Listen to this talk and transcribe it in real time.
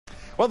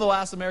Well, the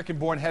last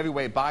American-born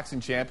heavyweight boxing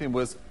champion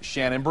was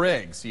Shannon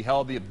Briggs. He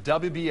held the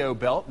WBO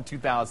belt in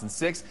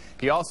 2006.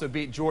 He also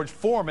beat George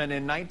Foreman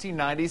in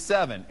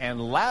 1997. And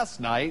last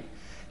night,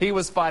 he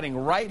was fighting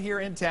right here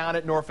in town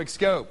at Norfolk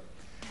Scope.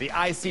 The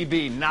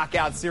ICB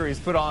Knockout Series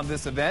put on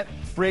this event.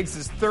 Briggs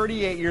is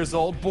 38 years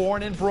old,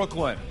 born in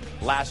Brooklyn.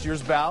 Last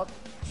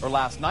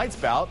night's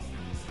bout,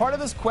 part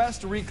of his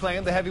quest to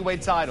reclaim the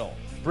heavyweight title.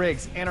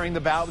 Briggs entering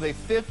the bout with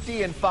a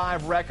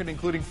 50-5 record,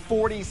 including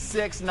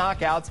 46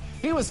 knockouts.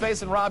 He was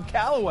facing Rob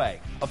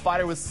Callaway, a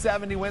fighter with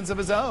 70 wins of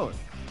his own.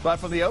 But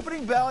from the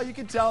opening bell, you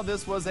could tell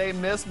this was a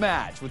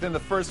mismatch. Within the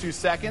first few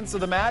seconds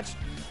of the match,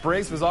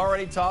 Briggs was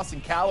already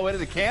tossing Callaway to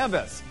the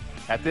canvas.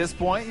 At this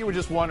point, you were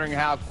just wondering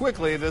how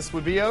quickly this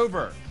would be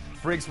over.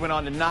 Briggs went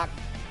on to knock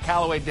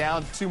Callaway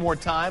down 2 more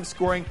times,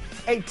 scoring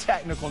a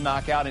technical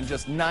knockout in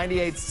just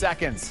 98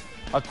 seconds.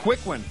 A quick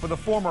one for the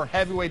former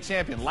heavyweight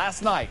champion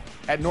last night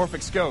at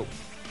Norfolk Scope.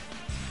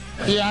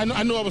 Yeah,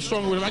 I knew I was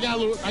stronger with him. I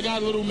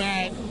got a little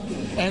mad,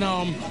 and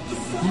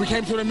when we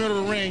came to the middle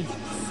of the ring,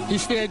 he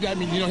stared at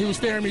me. He was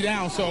staring me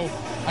down, so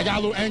I got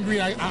a little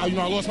angry. I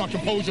lost my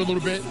composure a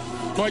little bit.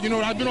 But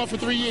I've been off for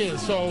 3 years,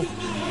 so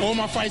all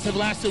my fights have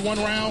lasted 1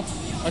 round,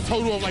 a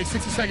total of like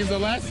 60 seconds or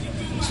less.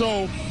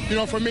 So,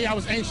 for me, I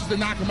was anxious to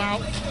knock him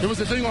out. There was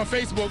a thing on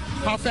Facebook,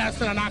 how fast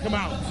can I knock him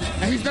out?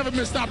 And he's never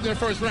been stopped in the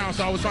first round,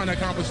 so I was trying to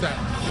accomplish that.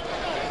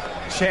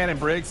 Shannon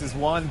Briggs is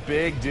one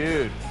big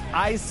dude.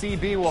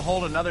 ICB will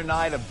hold another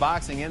night of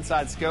boxing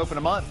inside Scope in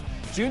a month,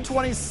 June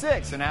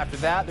 26th. And after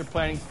that, they're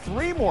planning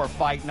 3 more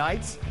fight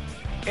nights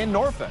in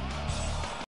Norfolk.